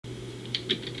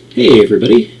Hey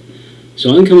everybody! So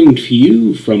I'm coming to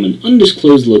you from an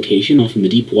undisclosed location off in the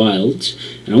deep wilds,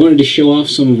 and I wanted to show off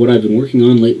some of what I've been working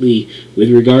on lately with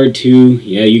regard to,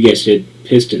 yeah, you guessed it,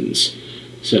 pistons.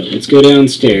 So let's go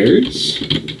downstairs,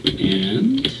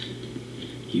 and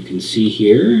you can see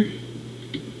here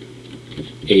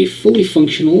a fully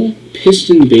functional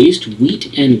piston-based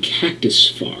wheat and cactus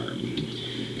farm.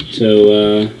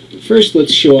 So first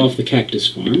let's show off the cactus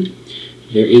farm.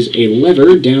 There is a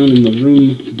lever down in the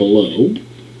room below,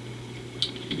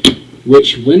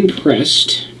 which, when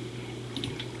pressed,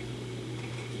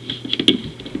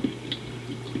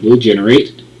 will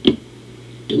generate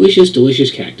delicious, delicious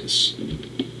cactus.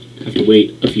 Have to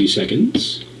wait a few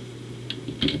seconds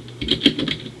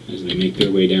as they make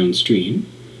their way downstream,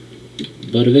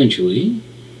 but eventually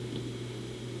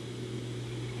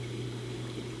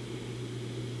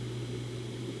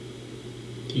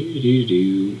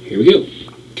here we go.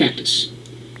 Cactus.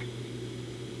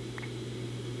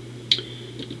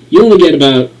 You only get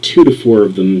about 2 to 4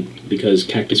 of them because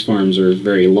cactus farms are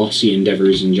very lossy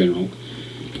endeavors in general.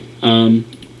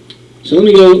 So let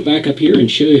me go back up here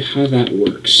and show you how that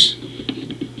works.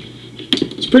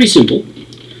 It's pretty simple.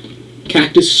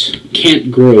 Cactus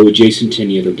can't grow adjacent to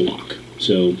any other block.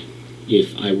 So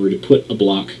if I were to put a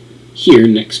block here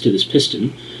next to this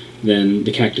piston, then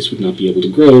the cactus would not be able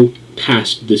to grow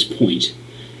past this point.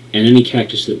 And any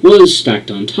cactus that was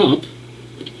stacked on top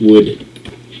would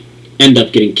end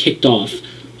up getting kicked off,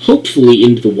 hopefully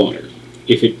into the water.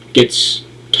 If it gets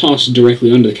tossed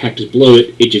directly onto the cactus below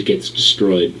it, it just gets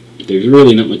destroyed. There's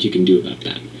really not much you can do about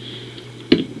that.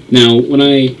 Now, when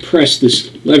I press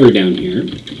this lever down here,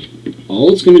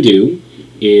 all it's going to do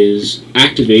is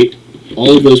activate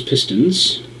all of those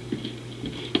pistons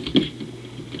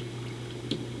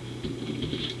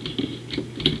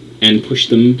and push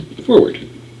them forward.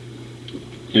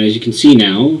 And as you can see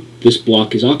now, this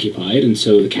block is occupied, and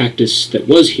so the cactus that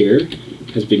was here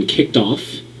has been kicked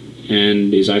off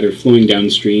and is either flowing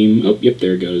downstream. Oh, yep,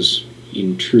 there it goes,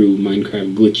 in true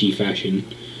Minecraft glitchy fashion.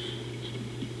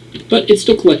 But it's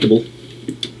still collectible.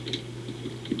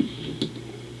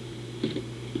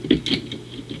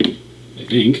 I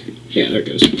think. Yeah, there it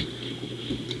goes.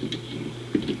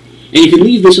 And you can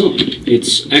leave this on.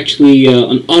 It's actually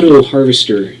an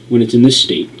auto-harvester when it's in this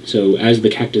state. So as the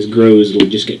cactus grows, it'll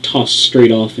just get tossed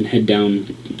straight off and head down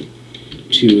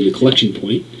to the collection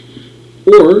point.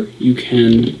 Or you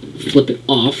can flip it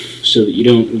off so that you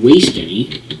don't waste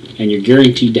any, and you're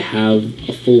guaranteed to have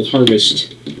a full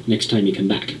harvest next time you come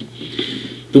back.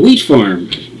 The wheat farm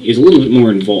is a little bit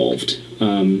more involved.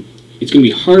 It's going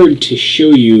to be hard to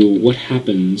show you what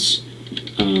happens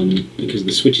because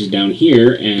the switch is down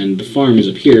here and the farm is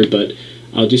up here, but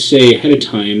I'll just say ahead of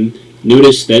time,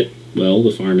 notice that, well,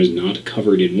 the farm is not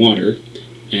covered in water,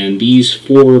 and these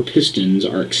 4 pistons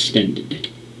are extended,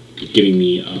 giving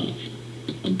me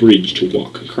a bridge to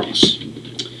walk across.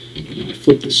 Now I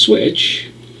flip the switch,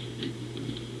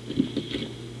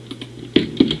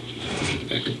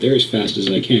 back up there as fast as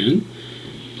I can,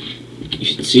 you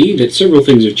should see that several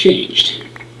things have changed.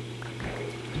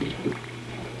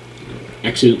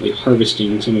 Accidentally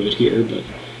harvesting some of it here, but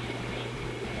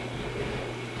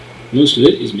most of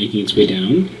it is making its way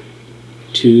down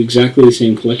to exactly the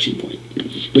same collection point,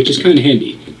 which is kind of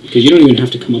handy, because you don't even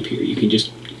have to come up here. You can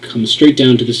just come straight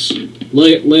down to this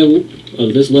level,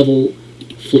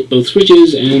 flip both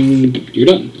switches, and you're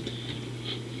done.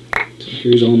 So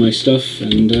here's all my stuff,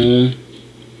 and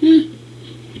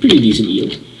pretty decent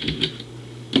yield.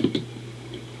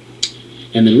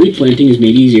 And then replanting is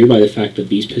made easier by the fact that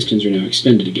these pistons are now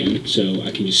extended again, so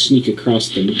I can just sneak across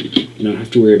them and not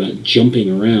have to worry about jumping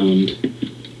around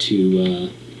to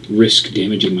risk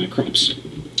damaging my crops.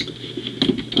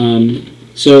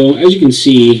 So as you can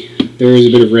see, there is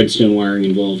a bit of redstone wiring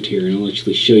involved here, and I'll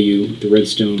actually show you the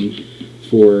redstone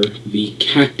for the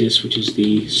cactus, which is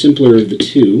the simpler of the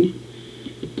two.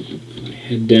 If I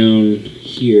head down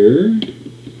here,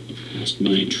 past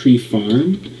my tree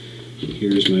farm,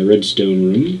 here's my redstone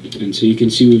room, and so you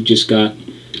can see we've just got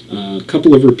a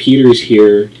couple of repeaters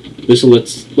here. This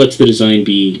lets the design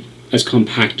be as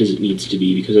compact as it needs to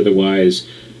be, because otherwise,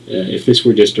 if this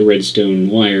were just a redstone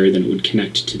wire, then it would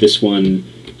connect to this one,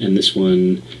 and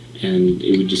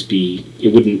it would just be,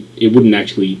 it wouldn't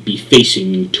actually be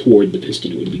facing toward the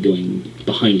piston. It would be going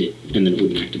behind it, and then it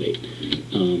wouldn't activate.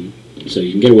 So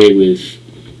you can get away with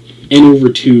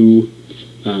n/2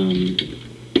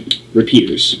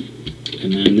 repeaters.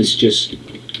 And then this just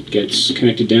gets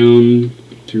connected down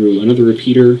through another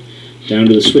repeater down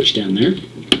to the switch down there.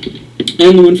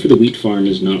 And the one for the wheat farm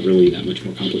is not really that much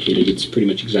more complicated. It's pretty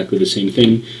much exactly the same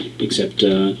thing, except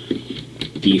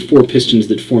the 4 pistons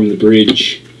that form the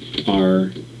bridge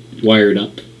are wired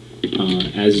up,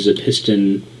 as is a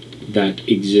piston that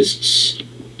exists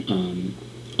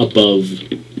above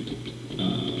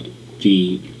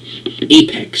the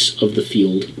apex of the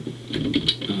field.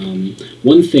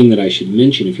 One thing that I should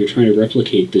mention, if you're trying to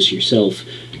replicate this yourself,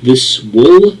 this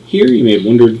wool here, you may have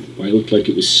wondered why it looked like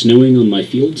it was snowing on my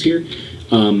fields here.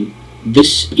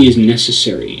 This is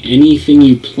necessary. Anything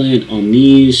you plant on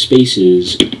these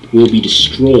spaces will be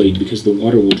destroyed because the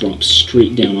water will drop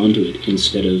straight down onto it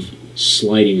instead of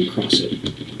sliding across it.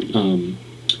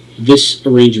 This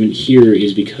arrangement here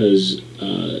is because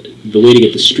the way to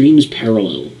get the streams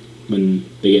parallel when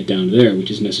they get down there,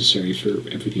 which is necessary for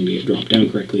everything to get dropped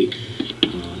down correctly,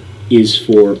 is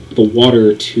for the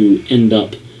water to end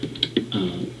up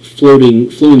flowing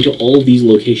to all of these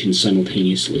locations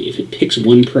simultaneously. If it picks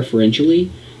one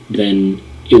preferentially, then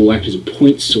it will act as a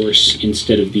point source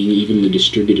instead of being evenly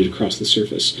distributed across the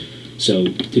surface. So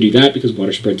to do that, because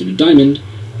water spreads in a diamond,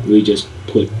 we just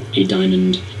put a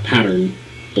diamond pattern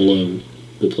below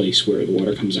the place where the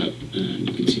water comes out. And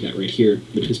you can see that right here.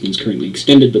 The piston is currently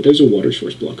extended, but there's a water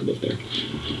source block above there.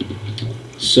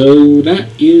 So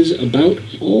that is about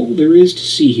all there is to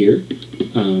see here.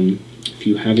 If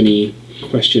you have any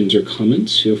questions or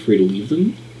comments, feel free to leave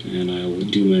them, and I'll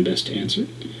do my best to answer.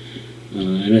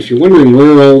 And if you're wondering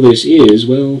where all this is,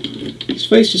 well,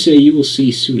 suffice to say you will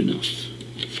see soon enough.